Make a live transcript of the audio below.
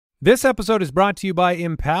This episode is brought to you by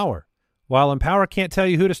Empower. While Empower can't tell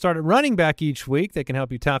you who to start at running back each week, they can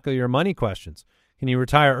help you tackle your money questions. Can you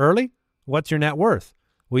retire early? What's your net worth?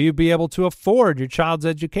 Will you be able to afford your child's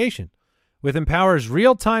education? With Empower's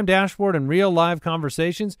real-time dashboard and real live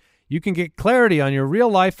conversations, you can get clarity on your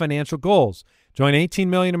real-life financial goals. Join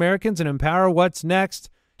 18 million Americans and empower what's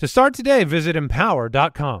next. To start today, visit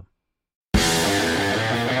empower.com.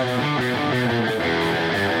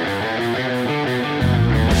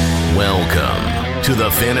 Welcome to the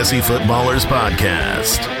Fantasy Footballers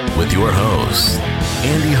Podcast with your hosts,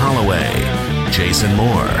 Andy Holloway, Jason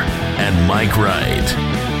Moore, and Mike Wright.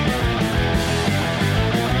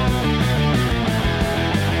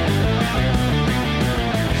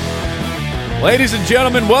 Ladies and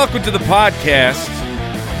gentlemen, welcome to the podcast.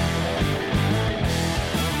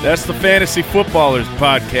 That's the Fantasy Footballers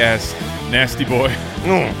Podcast, nasty boy.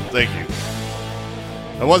 Thank you.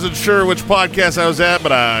 I wasn't sure which podcast I was at,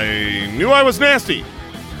 but I knew I was nasty.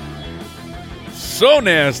 So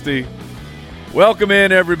nasty. Welcome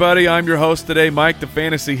in, everybody. I'm your host today, Mike, the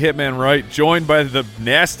Fantasy Hitman Wright, joined by the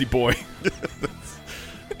nasty boy.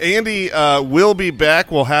 Andy will be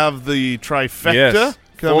back. We'll have the trifecta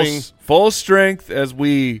coming. Full strength as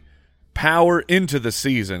we power into the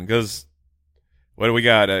season, because what do we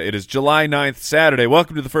got? It is July 9th, Saturday.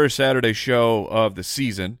 Welcome to the first Saturday show of the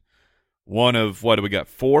season. One of, what do we got,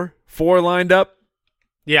 four? Four lined up?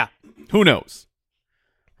 Yeah. Who knows?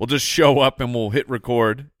 We'll just show up and we'll hit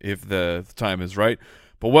record if the time is right.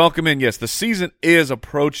 But welcome in. Yes, the season is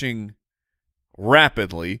approaching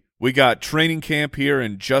rapidly. We got training camp here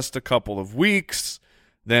in just a couple of weeks.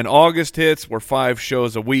 Then August hits. We're 5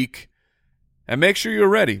 shows a week. And make sure you're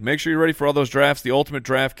ready. Make sure you're ready for all those drafts. The Ultimate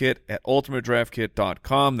Draft Kit at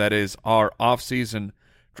ultimatedraftkit.com. That is our off-season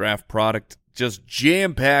draft product. Just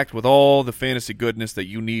jam-packed with all the fantasy goodness that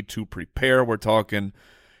you need to prepare. We're talking,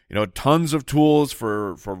 tons of tools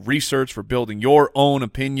for research, for building your own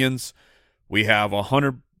opinions. We have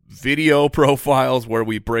 100 video profiles where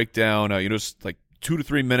we break down, just like 2 to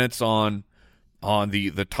 3 minutes on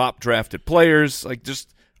the top drafted players.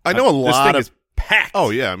 I know a lot of packed. Oh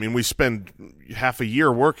yeah, I mean we spend half a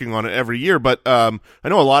year working on it every year, but I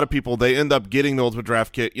know a lot of people, they end up getting the Ultimate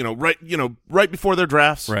Draft Kit, right before their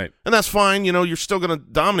drafts, right? And that's fine. You're still going to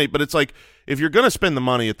dominate, but it's like if you're going to spend the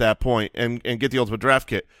money at that point and get the Ultimate Draft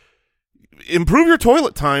Kit, improve your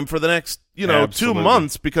toilet time for the next 2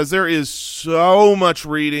 months, because there is so much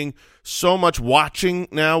reading, so much watching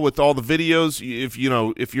now with all the videos. If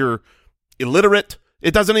you're illiterate,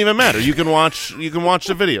 it doesn't even matter. You can watch the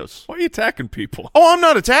videos. Why are you attacking people? Oh, I'm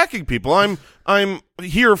not attacking people. I'm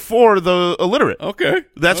here for the illiterate. Okay.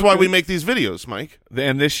 That's why we make these videos, Mike.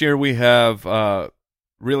 And this year we have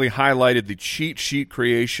really highlighted the cheat sheet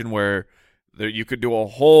creation, where you could do a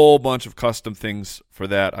whole bunch of custom things for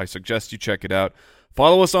that. I suggest you check it out.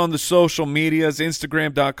 Follow us on the social medias,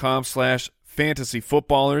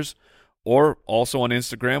 Instagram.com/fantasyfootballers. Or also on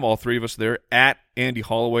Instagram, all 3 of us there, at Andy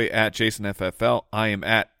Holloway, at JasonFFL. I am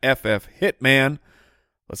at FF Hitman.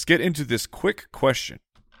 Let's get into this quick question.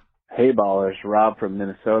 Hey, ballers. Rob from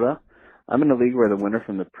Minnesota. I'm in a league where the winner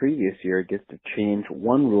from the previous year gets to change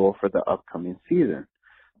one rule for the upcoming season.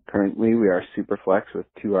 Currently, we are super flex with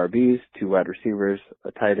 2 RBs, 2 wide receivers,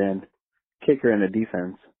 a tight end, kicker, and a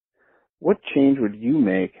defense. What change would you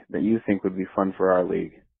make that you think would be fun for our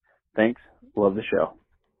league? Thanks. Love the show.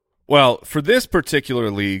 Well, for this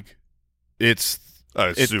particular league, it's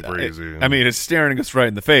super easy. It's staring us right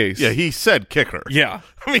in the face. Yeah, he said kicker. Yeah.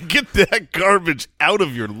 Get that garbage out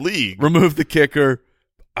of your league. Remove the kicker.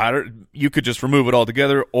 You could just remove it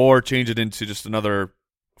altogether or change it into just another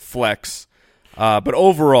flex. But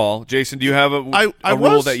overall, Jason, do you have a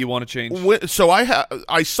rule that you want to change? So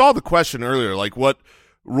I saw the question earlier, like what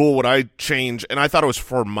rule would I change, and I thought it was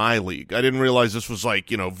for my league. I didn't realize this was like,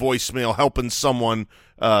 voicemail helping someone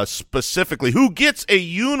specifically who gets a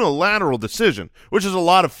unilateral decision, which is a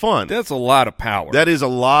lot of fun. That's a lot of power. That is a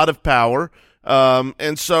lot of power.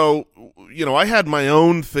 And so, I had my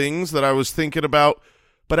own things that I was thinking about,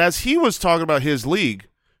 but as he was talking about his league,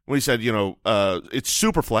 when he said, it's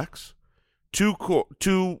super flex, two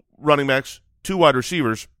running backs, 2 wide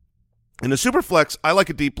receivers. In the super flex, I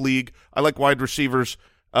like a deep league. I like wide receivers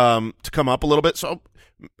to come up a little bit. So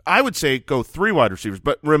I would say go 3 wide receivers.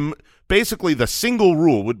 But basically the single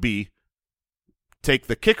rule would be take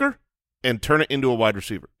the kicker and turn it into a wide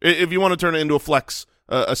receiver. If you want to turn it into a flex,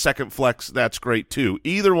 a second flex, that's great too.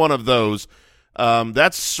 Either one of those,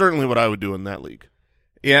 that's certainly what I would do in that league.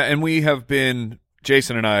 Yeah, and we have been,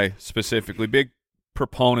 Jason and I specifically, big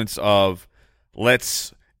proponents of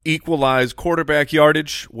let's equalize quarterback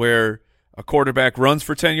yardage, where A quarterback runs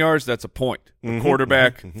for 10 yards, that's a point. A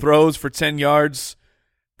quarterback throws for 10 yards,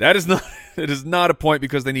 that is not it is not a point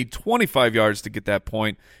because they need 25 yards to get that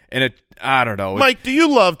point. And I don't know. Mike, do you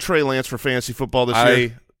love Trey Lance for fantasy football this year?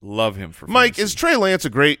 I love him for Mike, fantasy. is Trey Lance a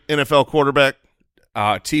great NFL quarterback?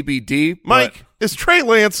 TBD. Mike, is Trey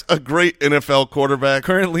Lance a great NFL quarterback?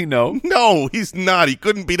 Currently, no. No, he's not. He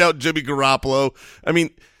couldn't beat out Jimmy Garoppolo. I mean,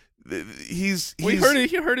 he's He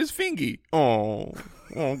hurt his fingy. Oh,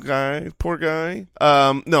 guy, poor guy.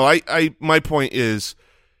 No, my point is,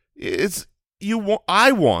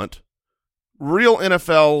 I want real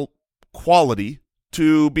NFL quality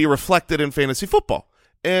to be reflected in fantasy football,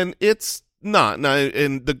 and it's not. Now,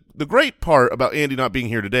 and the great part about Andy not being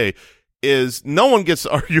here today is no one gets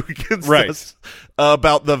to argue against us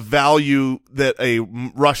about the value that a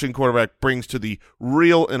rushing quarterback brings to the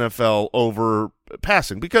real NFL over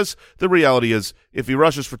passing, because the reality is if he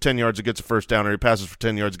rushes for 10 yards, it gets a first down, or he passes for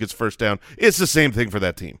 10 yards, it gets a first down. It's the same thing for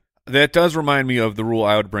that team. That does remind me of the rule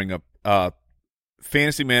I would bring up.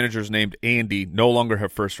 Fantasy managers named Andy no longer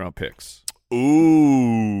have first-round picks.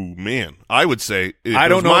 Ooh, man. I would say, if I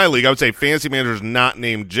don't it was know my league, I would say fantasy managers not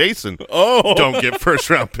named Jason Oh, don't get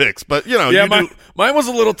first-round picks. But, you know, yeah, you mine was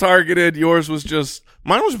a little targeted. Yours was just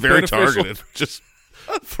mine was very beneficial. targeted, just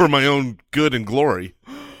for my own good and glory.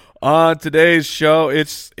 On today's show,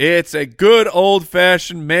 it's a good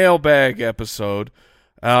old-fashioned mailbag episode,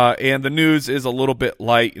 and the news is a little bit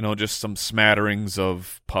light, just some smatterings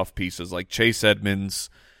of puff pieces, like Chase Edmonds,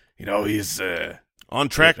 he's On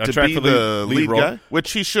track to be for the lead role. guy,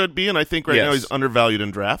 which he should be, and I think right Yes. now he's undervalued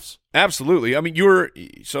in drafts. Absolutely. I mean,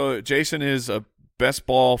 so Jason is a best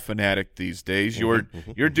ball fanatic these days. You're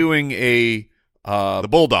doing The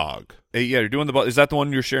Bulldog. you're doing the ball. Is that the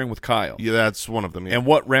one you're sharing with Kyle? Yeah, that's one of them. Yeah. And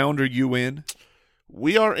what round are you in?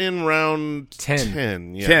 We are in round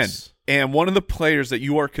 10. Yes. 10. And one of the players that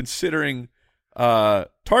you are considering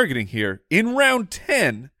targeting here in round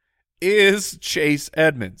 10 is Chase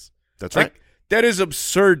Edmonds. That's right. That is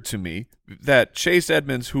absurd to me that Chase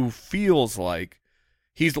Edmonds, who feels like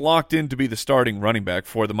he's locked in to be the starting running back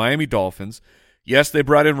for the Miami Dolphins. Yes, they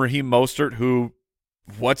brought in Raheem Mostert, who,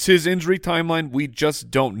 what's his injury timeline? We just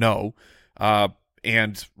don't know.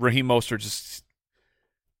 And Raheem Mostert just,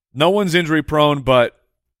 no one's injury prone, but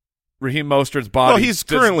Raheem Mostert's body. Well, he's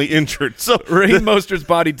currently injured. So Raheem Mostert's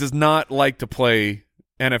body does not like to play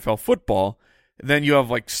NFL football. Then you have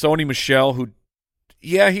like Sony Michel, who,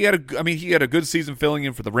 yeah, he had a good season filling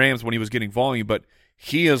in for the Rams when he was getting volume, but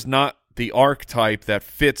he is not the archetype that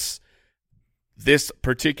fits this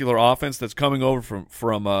particular offense that's coming over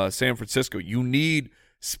from San Francisco. You need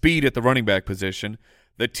speed at the running back position.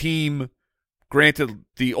 The team, granted,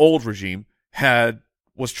 the old regime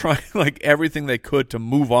was trying like everything they could to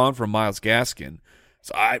move on from Myles Gaskin.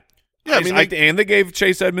 So and they gave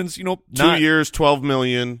Chase Edmonds, 2 years, $12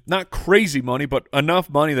 million. Not crazy money, but enough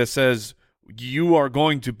money that says you are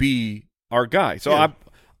going to be our guy. So Yeah.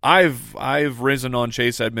 I've risen on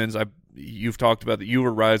Chase Edmonds. You've talked about that you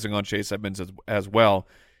were rising on Chase Edmonds as well.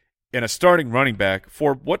 In a starting running back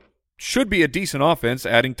for what should be a decent offense,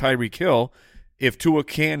 adding Tyreek Hill, if Tua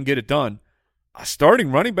can get it done, a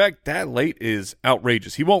starting running back that late is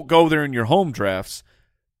outrageous. He won't go there in your home drafts,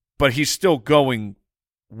 but he's still going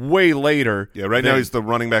way later. Yeah, right now he's the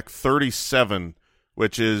running back 37,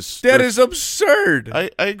 which is... That is absurd. I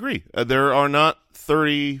agree. There are not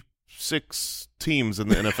 36 teams in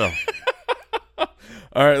the NFL.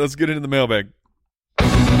 All right, let's get into the mailbag.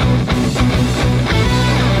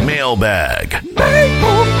 Mailbag.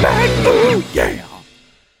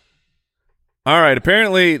 All right,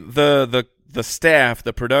 apparently the staff,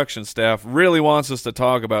 the production staff, really wants us to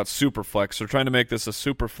talk about Superflex. They're trying to make this a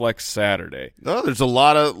Superflex Saturday. No, there's a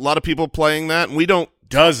lot of people playing that, and we don't...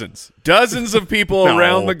 Dozens of people No.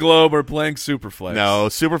 around the globe are playing Superflex. No,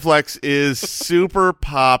 Superflex is super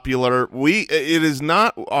popular. It is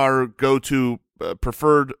not our go-to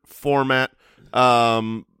preferred format, but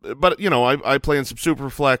I play in some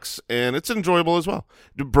Superflex, and it's enjoyable as well.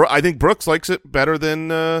 I think Brooks likes it better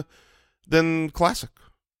than Classic.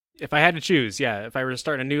 If I had to choose, yeah. If I were to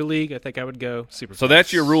start a new league, I think I would go Superflex. So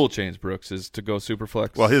that's your rule change, Brooks, is to go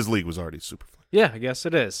Superflex? Well, his league was already Superflex. Yeah, I guess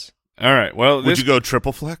it is. All right, well, Would you go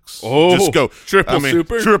triple flex? Oh, just go triple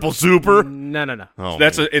super? Triple super. No. Oh,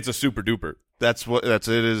 it's man. a super duper. It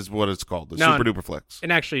is what it's called. The No, super duper flex.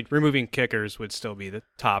 And actually, removing kickers would still be the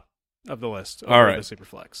top of the list over All right. the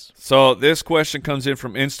Superflex. So this question comes in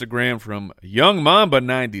from Instagram from Young Mamba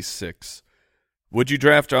 96. Would you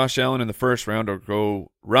draft Josh Allen in the first round or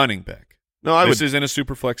go running back? No, This is in a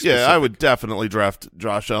Superflex. Yeah, I specific. would definitely draft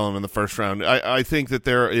Josh Allen in the first round. I think that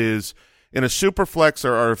there is In a super flex,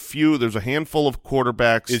 there's a handful of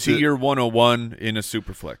quarterbacks. Is he your 101 in a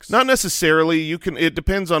super flex? Not necessarily. It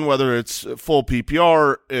depends on whether it's full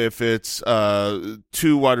PPR, if it's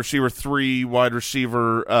 2 wide receiver, 3 wide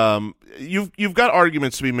receiver. You've got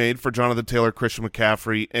arguments to be made for Jonathan Taylor, Christian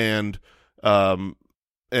McCaffrey, and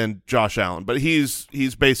Josh Allen, but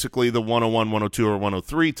he's basically the 101, 102, or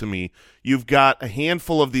 103 to me. You've got a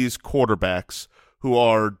handful of these quarterbacks who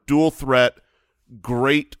are dual threat.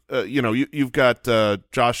 Great, you've got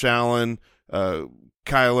Josh Allen, Kyler,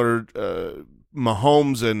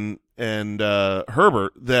 Mahomes, and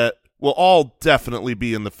Herbert that will all definitely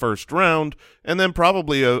be in the first round, and then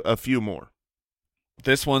probably a few more.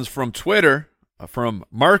 This one's from Twitter, from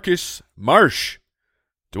Marcus Marsh.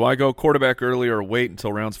 Do I go quarterback early or wait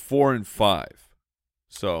until rounds 4 and 5?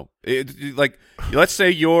 So, let's say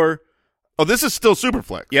you're. Oh, this is still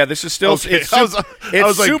Superflex. Yeah, this is still. Okay. It's I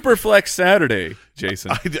was Superflex Saturday,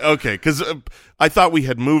 Jason. Okay, because I thought we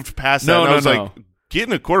had moved past that. I was like,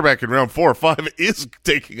 getting a quarterback in round 4 or 5 is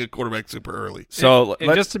taking a quarterback super early. So,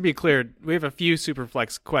 and just to be clear, we have a few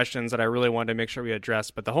Superflex questions that I really wanted to make sure we address,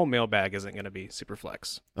 but the whole mailbag isn't going to be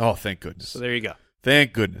Superflex. Oh, thank goodness. So there you go.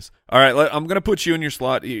 Thank goodness. All right, I'm going to put you in your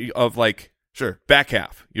slot of sure, back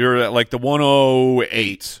half. You're at the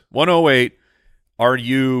 108. 108. Are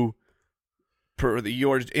you?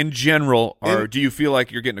 In general, do you feel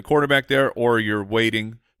like you're getting a quarterback there, or you're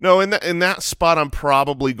waiting? No, in that spot, I'm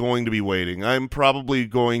probably going to be waiting. I'm probably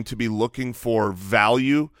going to be looking for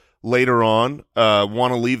value later on.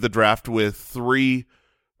 Want to leave the draft with 3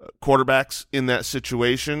 quarterbacks in that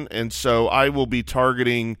situation, and so I will be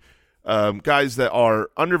targeting guys that are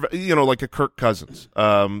under, like a Kirk Cousins,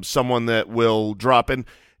 someone that will drop in,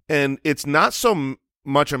 and it's not so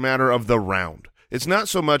much a matter of the round. It's not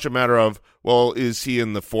so much a matter of, well, is he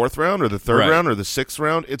in the 4th round or the 3rd round or the 6th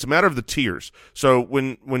round? It's a matter of the tiers. So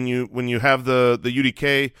when you have the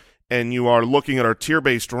UDK and you are looking at our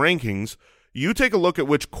tier-based rankings, you take a look at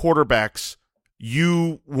which quarterbacks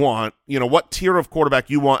you want, what tier of quarterback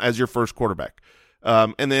you want as your first quarterback.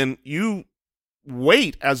 And then you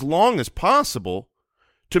wait as long as possible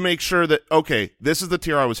to make sure that, okay, this is the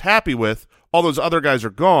tier I was happy with. All those other guys are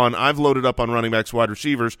gone. I've loaded up on running backs, wide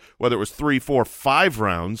receivers, whether it was 3, 4, 5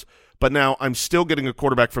 rounds, but now I'm still getting a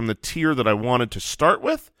quarterback from the tier that I wanted to start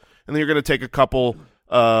with, and then you're going to take a couple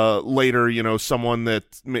later, someone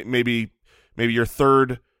that maybe your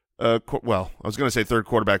third I was going to say third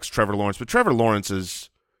quarterback's Trevor Lawrence, but Trevor Lawrence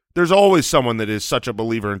there's always someone that is such a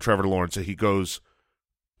believer in Trevor Lawrence that he goes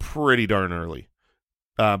pretty darn early.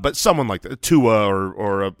 But someone like that, Tua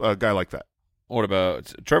or a guy like that. What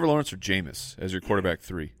about Trevor Lawrence or Jameis as your quarterback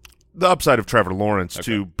 3? The upside of Trevor Lawrence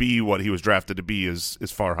to be what he was drafted to be is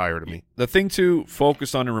far higher to me. The thing to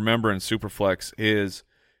focus on and remember in Superflex is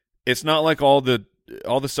it's not like all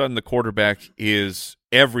of a sudden the quarterback is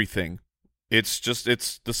everything. It's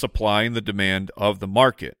the supply and the demand of the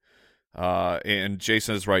market. And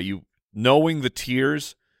Jason is right. Knowing the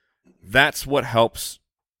tiers, that's what helps.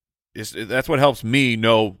 That's what helps me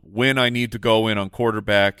know when I need to go in on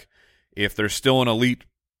quarterback. If there's still an elite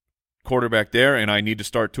quarterback there and I need to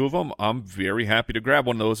start 2 of them, I'm very happy to grab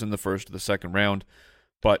one of those in the 1st or the 2nd round.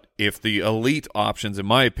 But if the elite options, in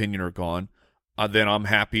my opinion, are gone, then I'm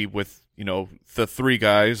happy with the 3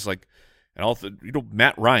 guys and also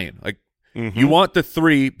Matt Ryan. You want the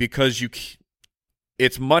 3 because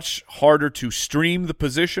it's much harder to stream the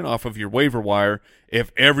position off of your waiver wire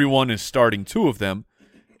if everyone is starting 2 of them.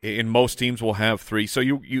 And most teams will have 3. So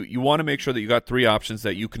you want to make sure that you got 3 options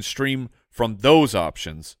that you can stream from those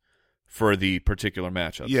options for the particular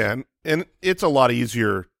matchups. Yeah, and it's a lot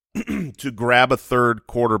easier to grab a 3rd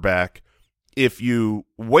quarterback if you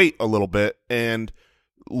wait a little bit and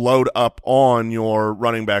load up on your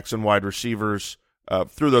running backs and wide receivers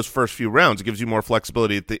through those first few rounds. It gives you more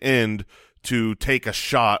flexibility at the end to take a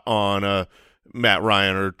shot on Matt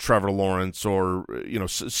Ryan or Trevor Lawrence or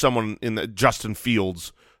someone in the Justin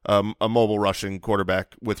Fields, a mobile rushing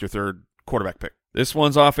quarterback with your 3rd quarterback pick. This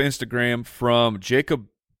one's off Instagram from Jacob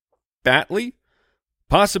Batley.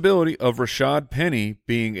 Possibility of Rashad Penny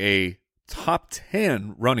being a top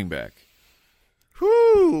 10 running back.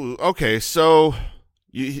 Whew. Okay, so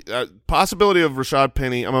possibility of Rashad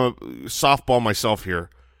Penny, I'm going to softball myself here,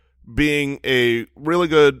 being a really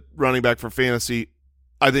good running back for fantasy,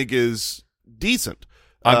 I think is decent.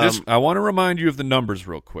 I want to remind you of the numbers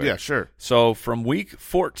real quick. Yeah, sure. So from week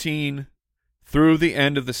 14 through the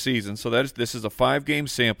end of the season, so this is a 5-game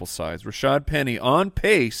sample size, Rashad Penny on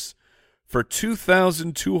pace for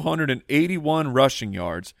 2,281 rushing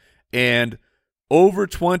yards and over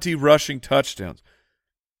 20 rushing touchdowns.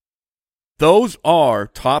 Those are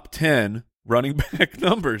top 10 running back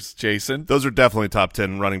numbers, Jason. Those are definitely top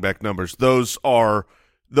 10 running back numbers. Those were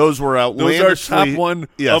outlandishly. Those are top one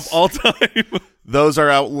yes. of all time. Those are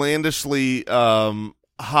outlandishly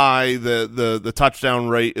high. The touchdown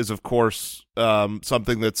rate is, of course,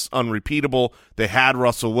 something that's unrepeatable. They had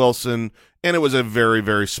Russell Wilson, and it was a very,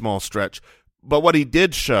 very small stretch. But what he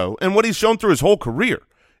did show, and what he's shown through his whole career,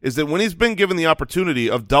 is that when he's been given the opportunity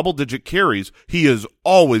of double-digit carries, he has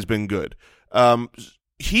always been good.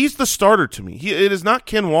 He's the starter to me. It is not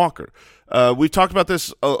Ken Walker. We've talked about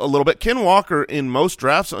this a little bit. Ken Walker, in most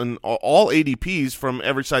drafts and all ADPs from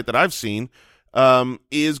every site that I've seen,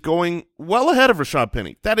 is going well ahead of Rashad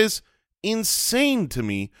Penny. That is insane to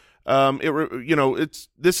me.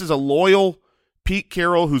 This is a loyal Pete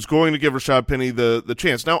Carroll who's going to give Rashad Penny the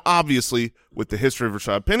chance. Now, obviously, with the history of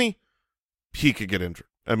Rashad Penny, he could get injured.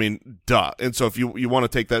 I mean, duh. And so if you want to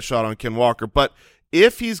take that shot on Ken Walker, but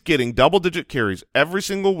if he's getting double-digit carries every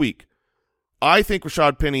single week, I think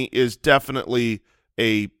Rashad Penny is definitely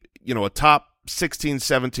a top 16,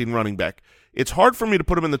 17 running back. It's hard for me to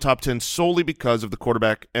put him in the top 10 solely because of the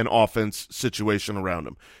quarterback and offense situation around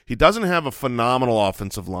him. He doesn't have a phenomenal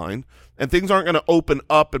offensive line, and things aren't going to open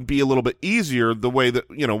up and be a little bit easier the way that,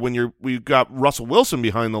 when we've got Russell Wilson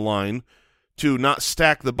behind the line to not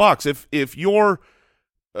stack the box. If your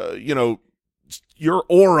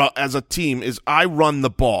aura as a team is I run the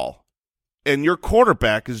ball and your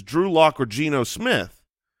quarterback is Drew Lock or Geno Smith,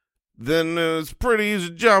 then it's a pretty easy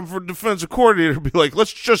job for a defensive coordinator to be like,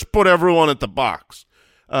 let's just put everyone at the box.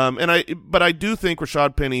 But I do think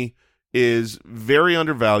Rashad Penny is very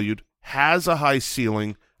undervalued, has a high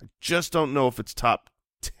ceiling. I just don't know if it's top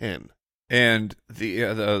 10. And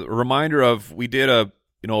the reminder of, we did a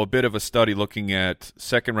bit of a study looking at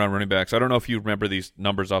second-round running backs. I don't know if you remember these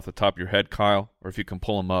numbers off the top of your head, Kyle, or if you can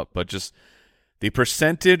pull them up, but just the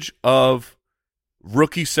percentage of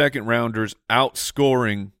rookie second-rounders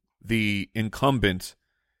outscoring the incumbent,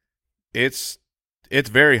 it's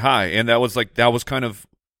very high, and that was kind of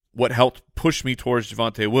what helped push me towards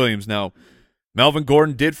Javonte Williams. Now, Melvin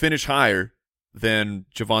Gordon did finish higher than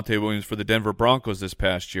Javonte Williams for the Denver Broncos this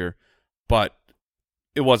past year, but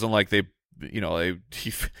it wasn't like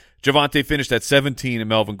Javonte finished at 17 and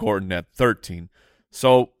Melvin Gordon at 13.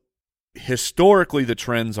 So historically, the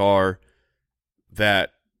trends are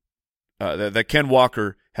that that Ken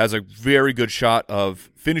Walker has a very good shot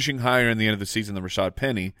of finishing higher in the end of the season than Rashad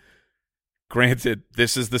Penny. Granted,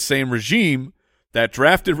 this is the same regime that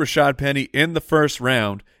drafted Rashad Penny in the first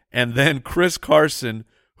round, and then Chris Carson,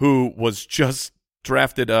 who was just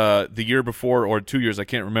drafted the year before or 2 years, I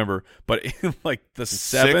can't remember, but in like the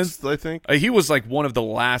seventh, I think. He was like one of the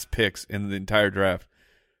last picks in the entire draft.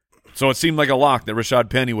 So it seemed like a lock that Rashad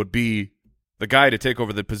Penny would be the guy to take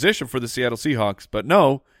over the position for the Seattle Seahawks, but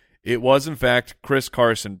no, it was in fact Chris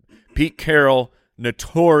Carson. Pete Carroll,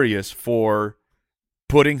 notorious for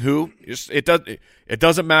putting who? It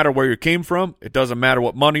doesn't matter where you came from. It doesn't matter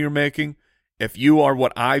what money you're making. If you are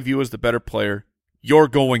what I view as the better player, you're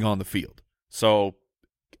going on the field. So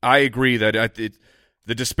I agree that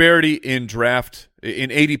the disparity in draft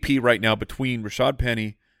in ADP right now between Rashad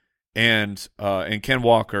Penny and Ken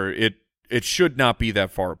Walker, it should not be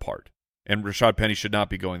that far apart, and Rashad Penny should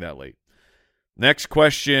not be going that late. Next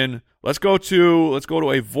question. Let's go to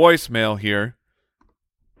a voicemail here.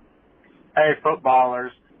 Hey,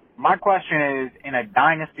 footballers. My question is, in a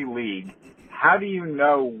dynasty league, how do you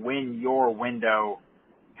know when your window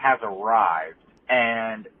has arrived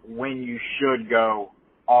and when you should go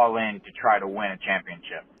all in to try to win a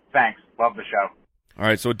championship? Thanks. Love the show. All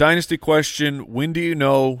right, so a dynasty question. When do you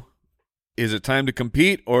know, is it time to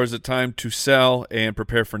compete or is it time to sell and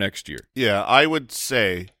prepare for next year? Yeah, I would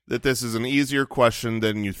say that this is an easier question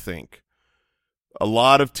than you think. A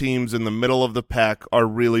lot of teams in the middle of the pack are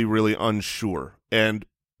really, really unsure. And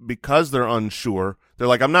because they're unsure, they're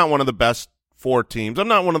like, I'm not one of the best 4 teams. I'm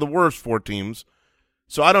not one of the worst 4 teams.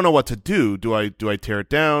 So I don't know what to do. Do I tear it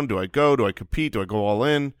down? Do I go? Do I compete? Do I go all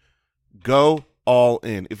in? Go all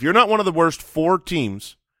in. If you're not one of the worst 4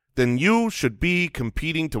 teams, then you should be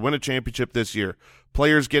competing to win a championship this year.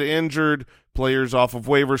 Players get injured. Players off of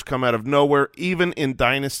waivers come out of nowhere. Even in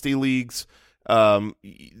dynasty leagues,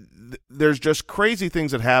 there's just crazy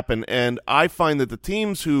things that happen. And I find that the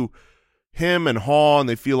teams who him and haw and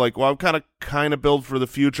they feel like, well, I'm kind of build for the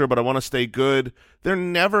future, but I want to stay good, they're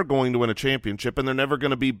never going to win a championship, and they're never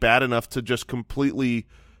going to be bad enough to just completely,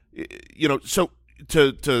 so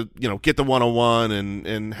to get the 101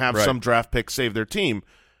 and have right. some draft pick save their team.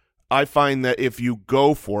 I find that if you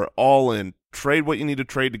go for it all in, trade what you need to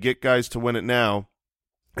trade to get guys to win it now,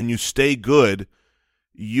 and you stay good,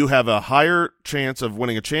 you have a higher chance of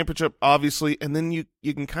winning a championship, obviously, and then you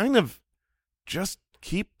can kind of just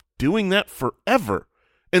keep doing that forever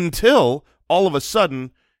until all of a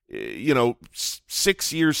sudden,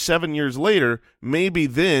 6 years, 7 years later, maybe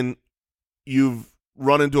then you've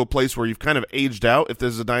run into a place where you've kind of aged out if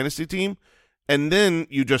there's a dynasty team, and then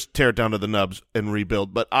you just tear it down to the nubs and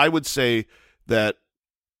rebuild. But I would say that,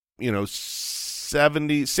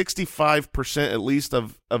 65% at least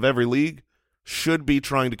of every league should be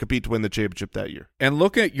trying to compete to win the championship that year. And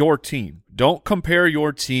look at your team. Don't compare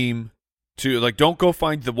your team to, don't go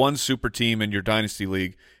find the one super team in your dynasty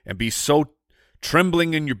league and be so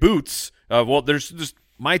trembling in your boots. There's just,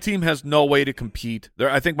 my team has no way to compete.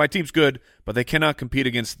 I think my team's good, but they cannot compete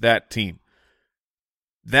against that team.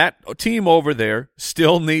 That team over there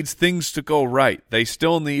still needs things to go right. They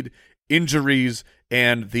still need injuries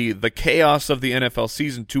and the chaos of the NFL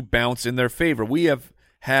season to bounce in their favor. We have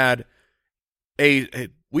had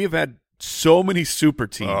so many super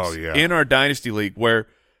teams in our dynasty league where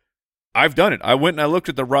I've done it. I went and I looked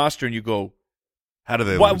at the roster, and you go, how do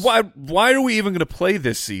they lose? Why are we even going to play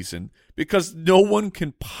this season? Because no one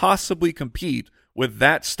can possibly compete with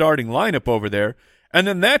that starting lineup over there. And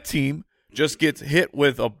then that team just gets hit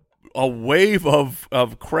with a wave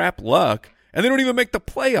of crap luck, and they don't even make the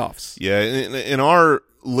playoffs. Yeah, in our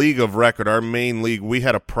league of record, our main league, we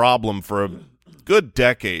had a problem for a good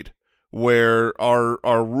decade where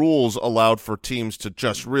our rules allowed for teams to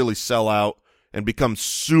just really sell out and become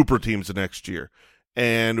super teams the next year.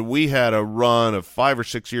 And we had a run of 5 or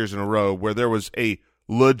 6 years in a row where there was a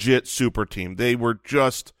legit super team. They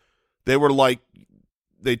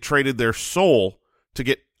traded their soul to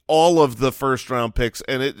get all of the first-round picks,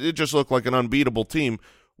 and it just looked like an unbeatable team.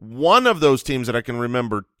 One of those teams that I can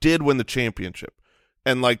remember did win the championship.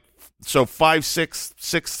 And, so 5, 6,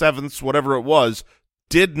 7ths, whatever it was,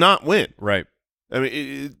 did not win. Right. I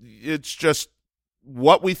mean, it's just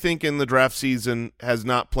what we think in the draft season has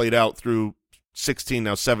not played out through 16,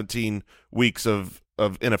 now 17 weeks of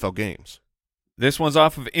NFL games. This one's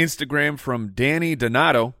off of Instagram from Danny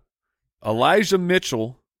Donato. Elijah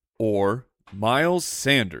Mitchell or Miles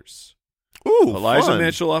Sanders? Ooh, Elijah fun.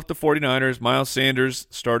 Mitchell off the 49ers. Miles Sanders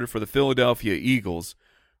started for the Philadelphia Eagles.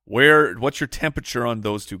 What's your temperature on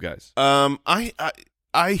those two guys?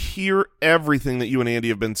 I hear everything that you and Andy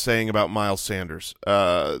have been saying about Miles Sanders.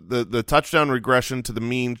 The touchdown regression to the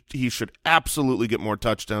mean, he should absolutely get more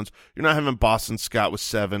touchdowns. You're not having Boston Scott with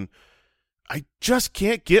 7. I just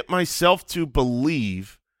can't get myself to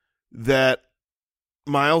believe that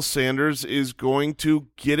Miles Sanders is going to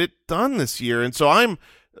get it done this year. And so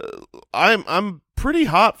I'm pretty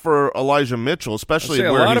hot for Elijah Mitchell, especially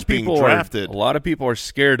where he's being drafted. A lot of people are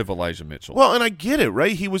scared of Elijah Mitchell. Well, and I get it,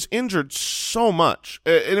 right? He was injured so much,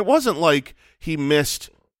 and it wasn't like he missed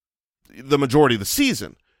the majority of the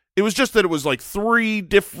season. It was just that it was 3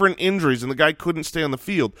 different injuries, and the guy couldn't stay on the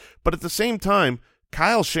field. But at the same time,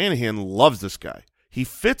 Kyle Shanahan loves this guy. He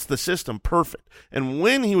fits the system perfect. And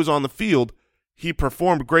when he was on the field, he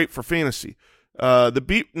performed great for fantasy.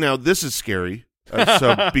 Now, this is scary.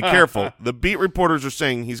 So be careful. The beat reporters are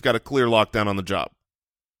saying he's got a clear lockdown on the job.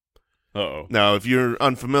 Uh-oh. Now, if you're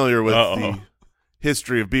unfamiliar with the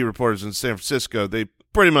history of beat reporters in San Francisco, they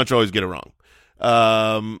pretty much always get it wrong.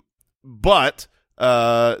 But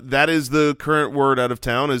that is the current word out of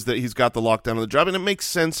town, is that he's got the lockdown on the job, and it makes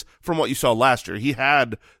sense from what you saw last year. He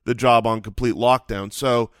had the job on complete lockdown.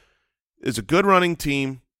 So it's a good running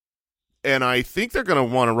team, and I think they're going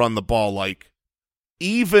to want to run the ball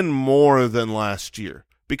even more than last year,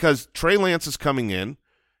 because Trey Lance is coming in,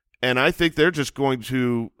 and I think they're just going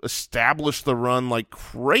to establish the run like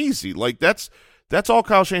crazy. That's all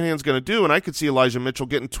Kyle Shanahan's going to do, and I could see Elijah Mitchell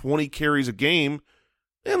getting 20 carries a game,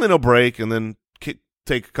 and then he'll break and then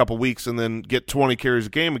take a couple weeks and then get 20 carries a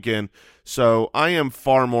game again. So I am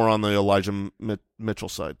far more on the Elijah Mitchell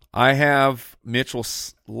side. I have Mitchell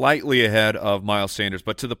slightly ahead of Miles Sanders,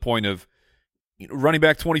 but to the point of running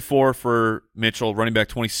back 24 for Mitchell, running back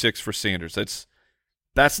 26 for Sanders.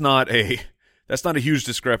 That's not a huge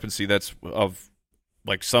discrepancy. That's of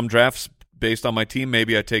some drafts based on my team.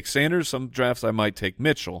 Maybe I take Sanders. Some drafts I might take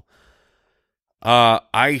Mitchell.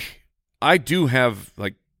 I do have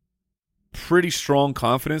pretty strong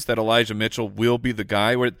confidence that Elijah Mitchell will be the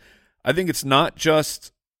guy. Where I think it's not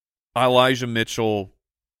just Elijah Mitchell,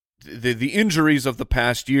 the injuries of the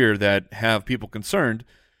past year that have people concerned.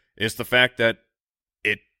 It's the fact that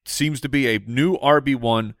it seems to be a new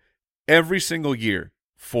RB1 every single year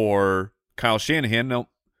for Kyle Shanahan. Now,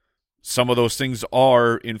 some of those things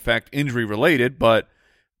are, in fact, injury-related, but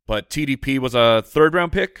TDP was a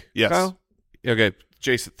third-round pick, yes. Kyle? Okay,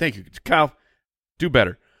 Jason, thank you. Kyle, do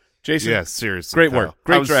better. Jason, yeah, seriously, great Kyle. work.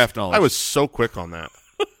 Great draft knowledge. I was so quick on that.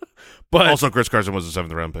 But also, Chris Carson was a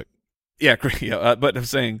 7th-round pick. Yeah, but I'm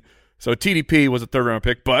saying, so TDP was a third-round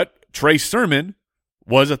pick, but Trey Sermon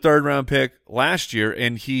was a third-round pick last year,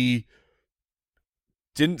 and he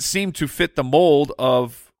didn't seem to fit the mold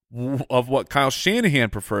of what Kyle Shanahan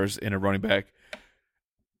prefers in a running back.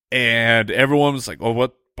 And everyone was like, oh,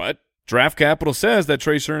 what? But draft capital says that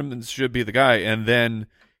Trey Sermon should be the guy. And then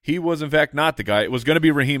he was, in fact, not the guy. It was going to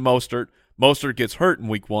be Raheem Mostert. Mostert gets hurt in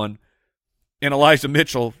week 1. And Elijah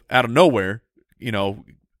Mitchell, out of nowhere,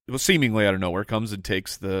 seemingly out of nowhere, comes and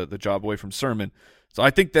takes the job away from Sermon. So I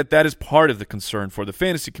think that is part of the concern for the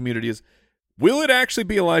fantasy community is, will it actually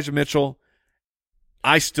be Elijah Mitchell?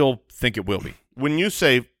 I still think it will be. When you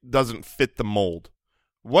say doesn't fit the mold,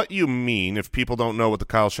 what you mean, if people don't know what the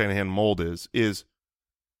Kyle Shanahan mold is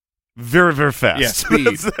very, very fast. Yeah,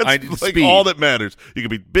 speed. That's like speed. all that matters. You can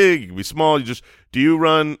be big, you can be small. Do you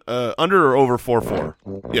run under or over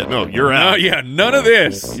 4.4? Yeah, no, you're out. None of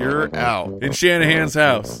this. You're out. In Shanahan's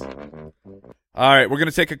house. All right, we're going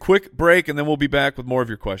to take a quick break, and then we'll be back with more of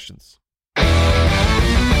your questions.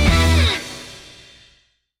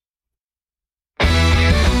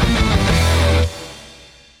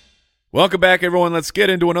 Welcome back, everyone. Let's get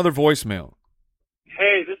into another voicemail.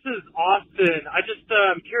 Hey, this is Austin. I just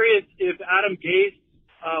am curious if Adam Gase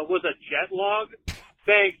was a jet log.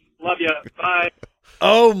 Thanks. Love you. Bye.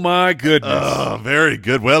 Oh, my goodness. Oh, very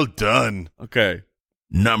good. Well done. Okay.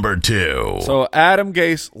 Number 2. So Adam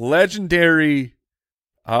Gase, legendary,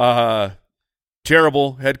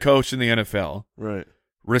 terrible head coach in the NFL, Right.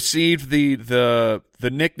 received the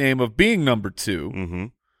nickname of being number 2. Mm-hmm.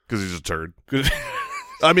 Because he's a turd.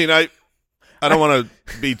 I mean, I don't want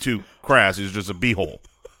to be too crass. He's just a beehole.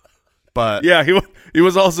 But yeah, he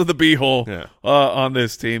was also the beehole Yeah. On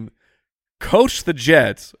this team. Coached the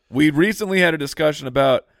Jets. We recently had a discussion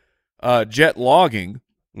about jet logging.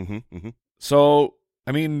 Mm-hmm, mm-hmm. So,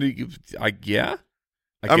 I mean, I guess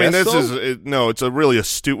this so. is no. It's a really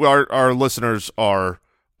astute. Our listeners are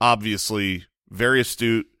obviously very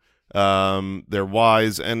astute. They're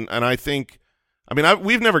wise, and I think,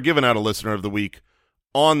 we've never given out a listener of the week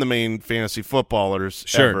on the main fantasy footballers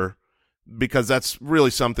ever, because that's really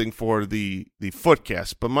something for the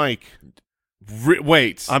Footcast. But Mike,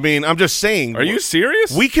 wait. I'm just saying. Are you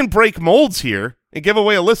serious? We can break molds here and give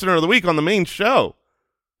away a listener of the week on the main show.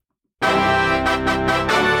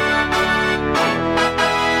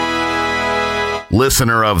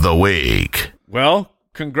 Listener of the week. Well,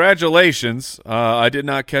 congratulations. I did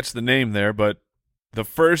not catch the name there, but the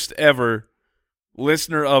first ever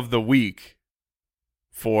listener of the week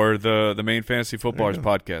for the main Fantasy Footballers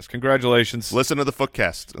podcast. Congratulations. Listen to the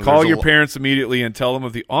Footcast. Call your parents immediately and tell them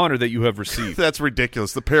of the honor that you have received. That's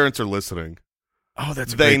ridiculous. The parents are listening. Oh,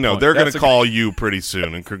 that's a They great know. point. They're going That's to a call you pretty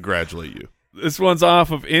soon and congratulate you. This one's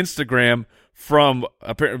off of Instagram from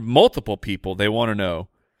multiple people. They want to know,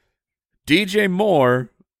 DJ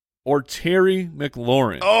Moore or Terry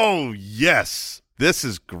McLaurin? Oh, yes. This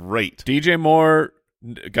is great. DJ Moore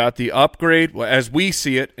got the upgrade, as we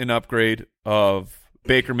see it, an upgrade of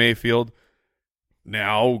Baker Mayfield.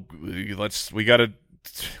 Now, we got to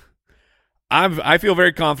 – I feel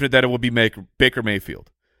very confident that it will be Baker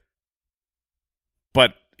Mayfield.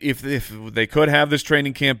 But if they could have this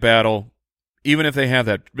training camp battle, even if they have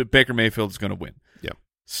that, Baker Mayfield is going to win. Yeah.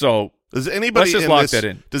 So does anybody let's just lock that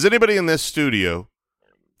in. Does anybody in this studio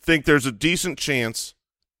think there's a decent chance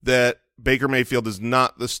that Baker Mayfield is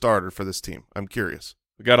not the starter for this team? I'm curious.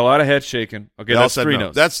 We got a lot of head shaking. Okay, They all that's said 3 no.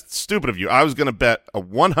 no's. That's stupid of you. I was going to bet a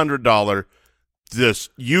 $100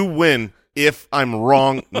 you win if I'm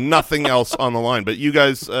wrong. Nothing else on the line. But you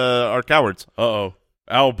guys are cowards. Uh-oh.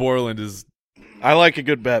 Al Borland is – I like a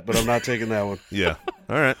good bet, but I'm not taking that one. Yeah.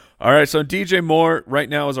 All right. All right, so DJ Moore right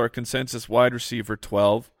now is our consensus wide receiver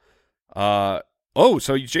 12.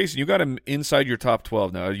 So Jason, you got him inside your top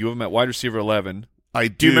 12 now. You have him at wide receiver 11. I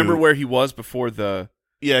Do you remember where he was before the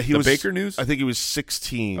he was Baker news? I think he was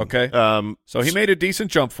 16. Okay. So he made a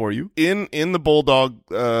decent jump for you. In the Bulldog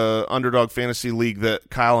Underdog Fantasy League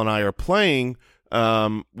that Kyle and I are playing,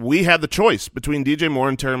 we had the choice between DJ Moore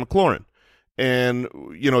and Terry McLaurin. And,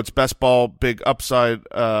 it's best ball, big upside.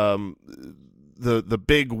 The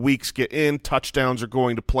big weeks get in. Touchdowns are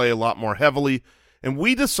going to play a lot more heavily. And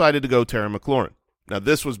we decided to go Terry McLaurin. Now,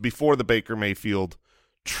 this was before the Baker Mayfield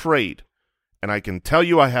trade. And I can tell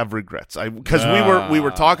you I have regrets. Because we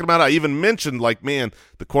were talking about it. I even mentioned,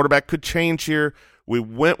 the quarterback could change here. We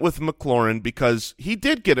went with McLaurin because he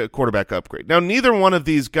did get a quarterback upgrade. Now, neither one of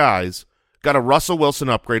these guys got a Russell Wilson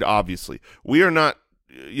upgrade, obviously. We are not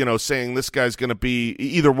saying this guy's going to be –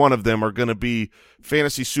 either one of them are going to be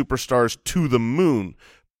fantasy superstars to the moon.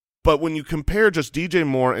 But when you compare just DJ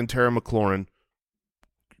Moore and Terry McLaurin,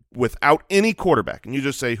 without any quarterback, and you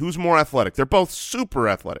just say, who's more athletic? They're both super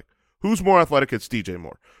athletic. Who's more athletic? It's DJ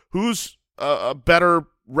Moore. Who's a better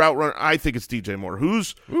route runner? I think it's DJ Moore.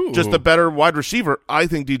 Who's just a better wide receiver? I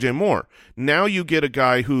think DJ Moore. Now you get a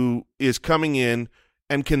guy who is coming in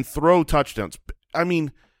and can throw touchdowns. I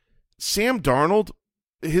mean, Sam Darnold,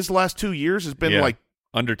 his last 2 years has been like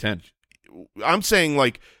under 10. I'm saying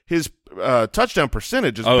like his touchdown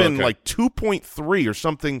percentage has been like 2.3 or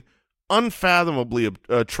something unfathomably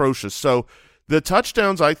atrocious. So the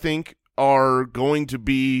touchdowns, I think, are going to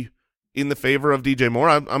be in the favor of DJ Moore.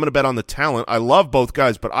 I'm going to bet on the talent. I love both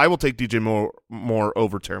guys, but I will take DJ Moore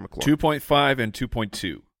over Terry McLaurin. 2.5 and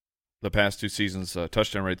 2.2 the past 2 seasons.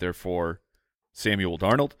 Touchdown right there for Samuel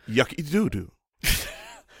Darnold. Yucky doo-doo.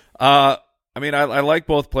 I mean, I like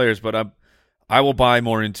both players, but I will buy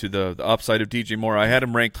more into the upside of DJ Moore. I had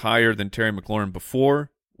him ranked higher than Terry McLaurin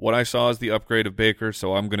before what I saw as the upgrade of Baker,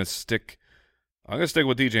 so I'm going to stick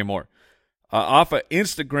with DJ Moore. Off of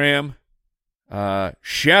Instagram,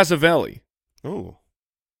 Shazavelli. Oh.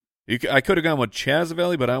 I could have gone with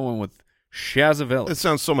Chazavelli, but I went with Shazavelli. It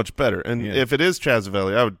sounds so much better. And if it is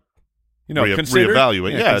Chazavelli, I would consider,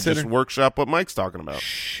 reevaluate. Just workshop what Mike's talking about.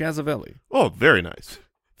 Shazavelli. Oh, very nice.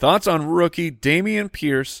 Thoughts on rookie Damian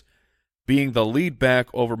Pierce being the lead back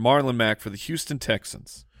over Marlon Mack for the Houston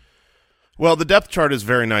Texans? Well, the depth chart is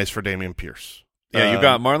very nice for Damian Pierce. Yeah, you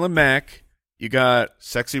got Marlon Mack. You got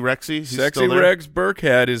Sexy Rexy. Sexy Rex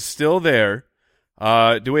Burkhead is still there.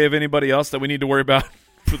 Do we have anybody else that we need to worry about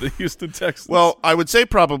for the Houston Texans? Well, I would say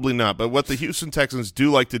probably not, but what the Houston Texans do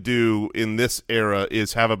like to do in this era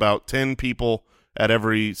is have about 10 people at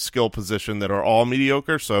every skill position that are all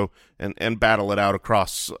mediocre, and battle it out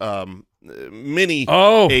across many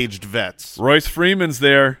aged vets. Royce Freeman's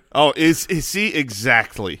there. Oh, is he?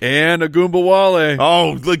 Exactly. And Agumbawale.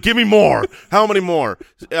 Oh, give me more. How many more?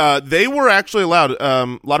 They were actually allowed.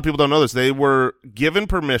 A lot of people don't know this. They were given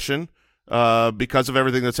permission because of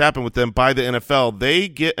everything that's happened with them by the NFL. They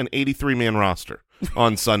get an 83-man roster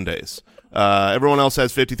on Sundays. Everyone else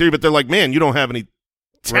has 53, but they're like, man, you don't have any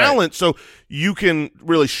talent, so you can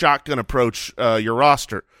really shotgun approach your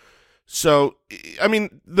roster. So, I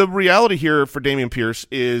mean, the reality here for Damian Pierce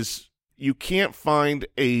is you can't find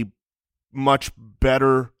a much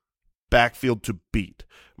better backfield to beat.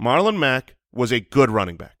 Marlon Mack was a good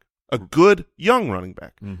running back, a good young running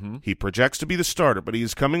back. Mm-hmm. He projects to be the starter, but he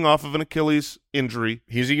is coming off of an Achilles injury.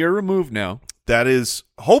 He's a year removed now. That is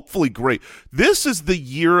hopefully great. This is the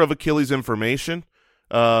year of Achilles information.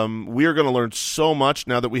 We are going to learn so much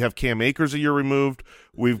now that we have Cam Akers a year removed.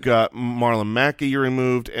 We've got Marlon Mack a year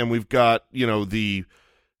removed, and we've got, the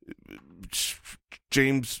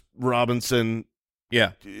James Robinson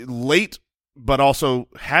late, but also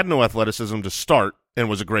had no athleticism to start and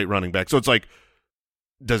was a great running back. So it's like,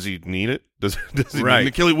 does he need it? Does he need an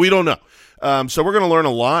Achilles? We don't know. So we're going to learn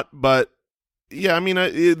a lot, but yeah, I mean,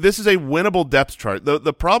 this is a winnable depth chart.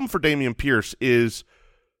 The problem for Damian Pierce is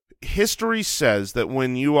history says that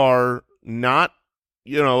when you are not,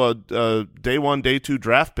 a day 1, day 2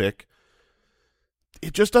 draft pick,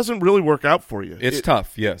 it just doesn't really work out for you. It's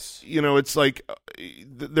tough, yes. It's like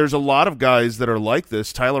there's a lot of guys that are like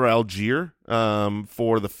this. Tyler Algier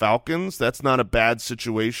for the Falcons, that's not a bad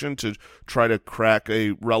situation to try to crack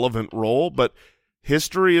a relevant role, but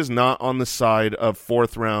history is not on the side of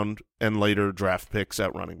 4th round and later draft picks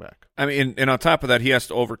at running back. I mean, and on top of that, he has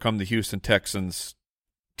to overcome the Houston Texans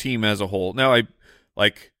team as a whole. Now,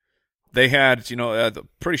 they had,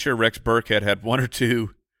 pretty sure Rex Burkhead had 1 or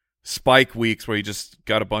 2 spike weeks where he just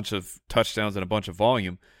got a bunch of touchdowns and a bunch of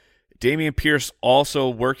volume. Damian Pierce also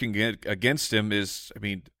working against him is,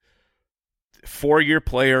 4-year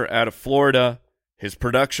player out of Florida. His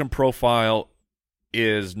production profile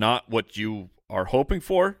is not what you are hoping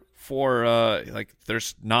for.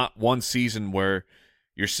 There's not one season where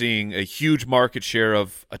you're seeing a huge market share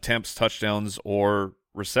of attempts, touchdowns, or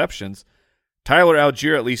receptions. Tyler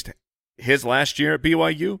Algier, at least his last year at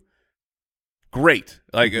BYU, great.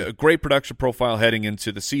 A great production profile heading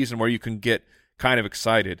into the season where you can get kind of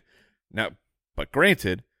excited. Now, but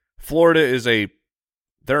granted, Florida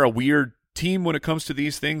they're a weird team when it comes to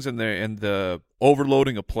these things and the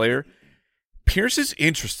overloading a player. Pierce is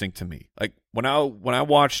interesting to me. Like when I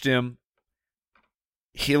watched him,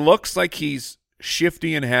 he looks like he's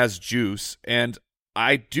shifty and has juice, and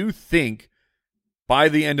I do think by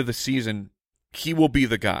the end of the season he will be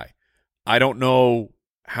the guy. I don't know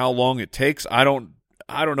how long it takes. I don't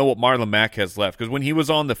know what Marlon Mack has left, because when he was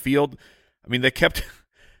on the field, they kept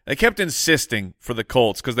insisting for the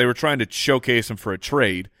Colts because they were trying to showcase him for a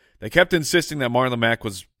trade. They kept insisting that Marlon Mack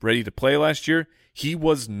was ready to play last year. He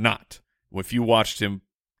was not. If you watched him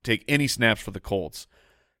take any snaps for the Colts,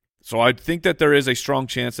 So I think that there is a strong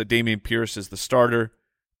chance that Dameon Pierce is the starter.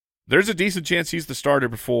 There's a decent chance he's the starter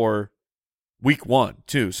before week 1,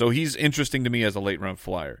 too. So he's interesting to me as a late-round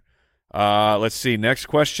flyer. Let's see. Next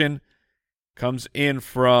question comes in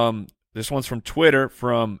from – this one's from Twitter,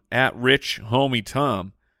 from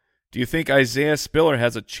 @RichHomieTom. Do you think Isaiah Spiller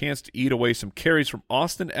has a chance to eat away some carries from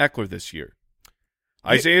Austin Eckler this year?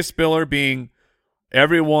 Isaiah Spiller being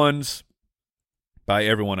everyone's – by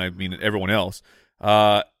everyone, I mean everyone else.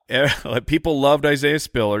 People loved Isaiah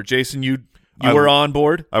Spiller. Jason, you were on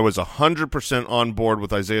board? I was 100% on board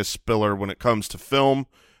with Isaiah Spiller when it comes to film.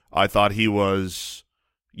 I thought he was,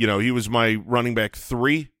 he was my running back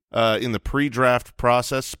 3 in the pre-draft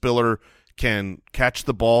process. Spiller can catch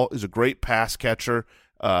the ball, is a great pass catcher,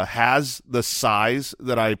 has the size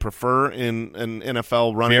that I prefer in an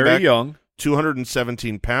NFL running back. Very young.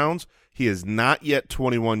 217 pounds. He is not yet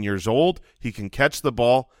 21 years old. He can catch the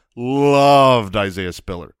ball. Loved Isaiah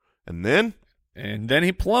Spiller. And then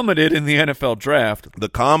he plummeted in the NFL draft. The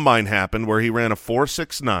combine happened where he ran a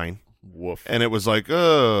 4.69. Woof. And it was like,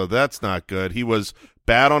 oh, that's not good. He was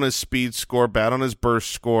bad on his speed score, bad on his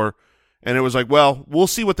burst score. And it was like, well, we'll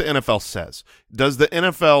see what the NFL says. Does the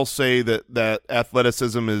NFL say that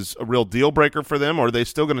athleticism is a real deal breaker for them, or are they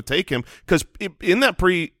still going to take him? Because in that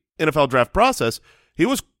pre-NFL draft process, he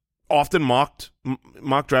was often mock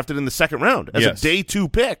drafted in the second round as a day 2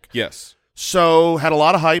 pick. Yes. So had a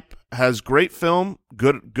lot of hype, has great film,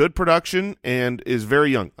 good production, and is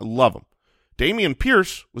very young. I love him. Dameon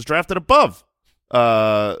Pierce was drafted above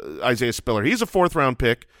Isaiah Spiller. He's a 4th-round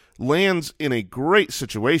pick. Lands in a great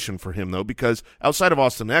situation for him, though, because outside of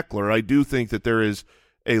Austin Eckler, I do think that there is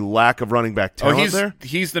a lack of running back talent there.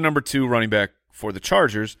 He's the number 2 running back for the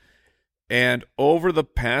Chargers. And over the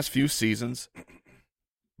past few seasons,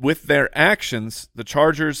 with their actions, the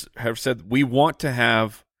Chargers have said, we want to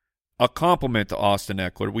have a complement to Austin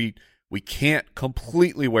Eckler. We can't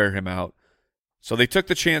completely wear him out. So they took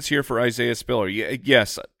the chance here for Isaiah Spiller.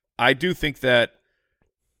 Yes, I do think that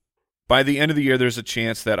by the end of the year, there's a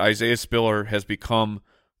chance that Isaiah Spiller has become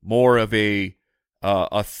more of a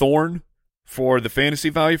thorn for the fantasy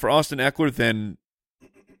value for Austin Eckler than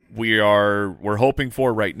we're hoping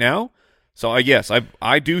for right now. So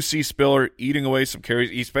I do see Spiller eating away some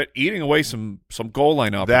carries, eating away some goal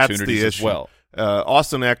line opportunities as well.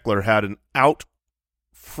 Austin Eckler had an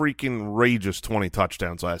freaking-rageous 20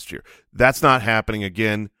 touchdowns last year. That's not happening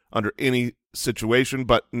again under any situation,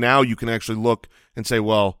 but now you can actually look and say,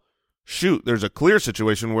 well, shoot, there's a clear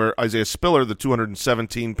situation where Isaiah Spiller, the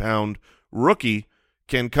 217-pound rookie,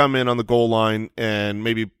 can come in on the goal line and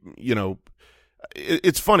maybe,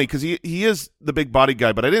 it's funny because he is the big body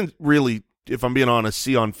guy, but I didn't really, if I'm being honest,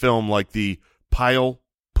 see on film like the pile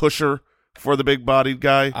pusher for the big bodied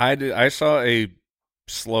guy. I saw a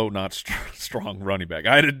slow, not strong running back.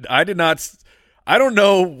 I did not. I don't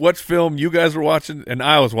know what film you guys were watching and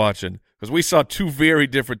I was watching, because we saw 2 very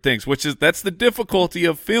different things. That's the difficulty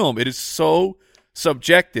of film. It is so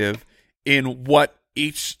subjective in what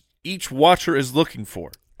each watcher is looking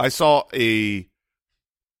for. I saw a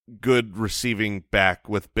good receiving back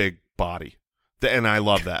with big body, and I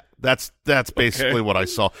love that. That's basically what I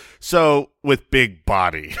saw. So with big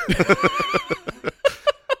body.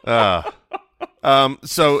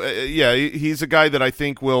 He's a guy that I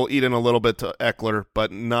think will eat in a little bit to Eckler,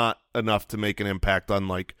 but not enough to make an impact on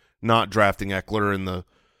like not drafting Eckler in the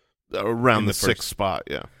around the 6th spot.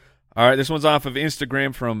 Yeah. All right, this one's off of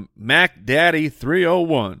Instagram from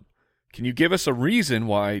MacDaddy301. Can you give us a reason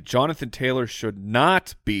why Jonathan Taylor should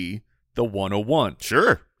not be the 101?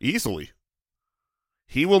 Sure, easily.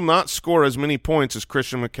 He will not score as many points as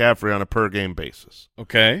Christian McCaffrey on a per-game basis.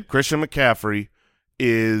 Okay. Christian McCaffrey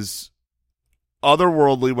is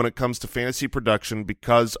otherworldly when it comes to fantasy production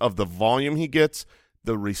because of the volume he gets,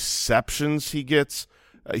 the receptions he gets.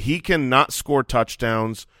 He cannot score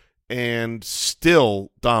touchdowns and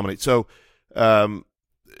still dominate. So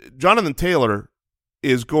Jonathan Taylor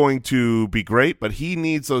is going to be great, but he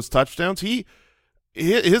needs those touchdowns.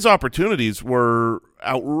 His opportunities were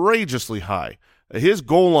outrageously high. His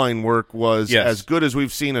goal line work was as good as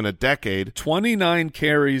we've seen in a decade. 29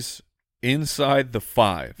 carries inside the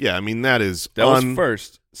 5. Yeah, I mean, that was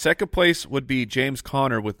first. Second place would be James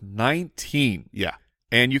Conner with 19. Yeah.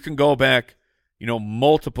 And you can go back,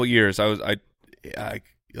 multiple years. I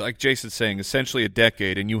like Jason's saying, essentially a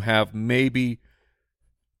decade, and you have maybe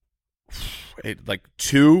like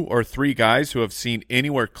 2 or 3 guys who have seen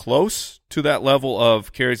anywhere close to that level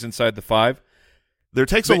of carries inside the 5. There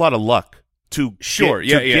takes a lot of luck to get your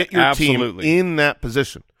absolutely. team in that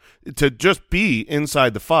position. To just be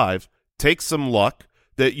inside the 5 takes some luck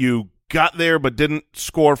that you got there but didn't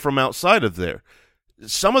score from outside of there.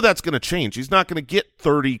 some of that's going to change. He's not going to get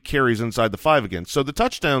 30 carries inside the 5 again. So the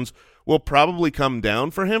touchdowns will probably come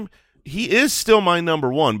down for him. He is still my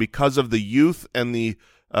number one because of the youth and the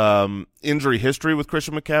injury history with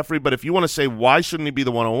Christian McCaffrey. But if you want to say why shouldn't he be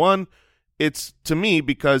the 101, it's to me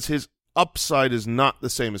because his upside is not the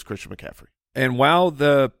same as Christian McCaffrey. And while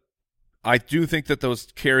I do think that those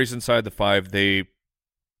carries inside the 5, they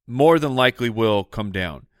more than likely will come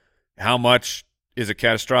down. How much is it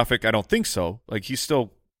catastrophic? I don't think so. Like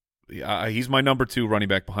he's my number 2 running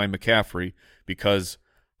back behind McCaffrey because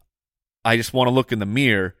I just want to look in the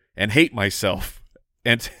mirror and hate myself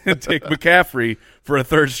and take McCaffrey for a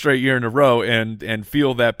 3rd straight year in a row and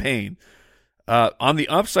feel that pain. On the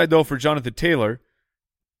upside, though, for Jonathan Taylor,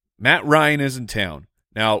 Matt Ryan is in town.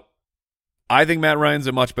 Now, I think Matt Ryan's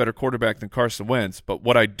a much better quarterback than Carson Wentz, but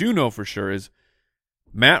what I do know for sure is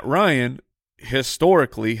Matt Ryan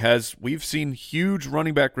historically we've seen huge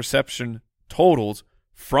running back reception totals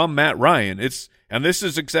from Matt Ryan. And this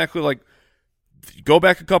is exactly like, go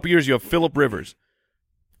back a couple years, you have Phillip Rivers.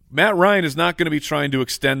 Matt Ryan is not going to be trying to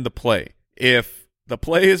extend the play. If the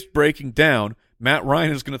play is breaking down, Matt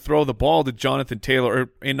Ryan is going to throw the ball to Jonathan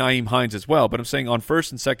Taylor and Nyheim Hines as well. But I'm saying on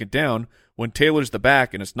 1st and 2nd down, when Taylor's the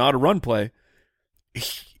back and it's not a run play,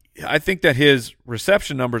 I think that his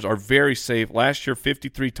reception numbers are very safe. Last year,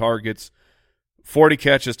 53 targets, 40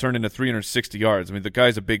 catches turned into 360 yards. I mean, the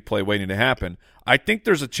guy's a big play waiting to happen. I think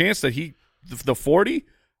there's a chance that the 40,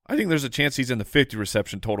 I think there's a chance he's in the 50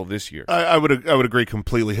 reception total this year. I would agree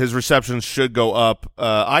completely. His receptions should go up.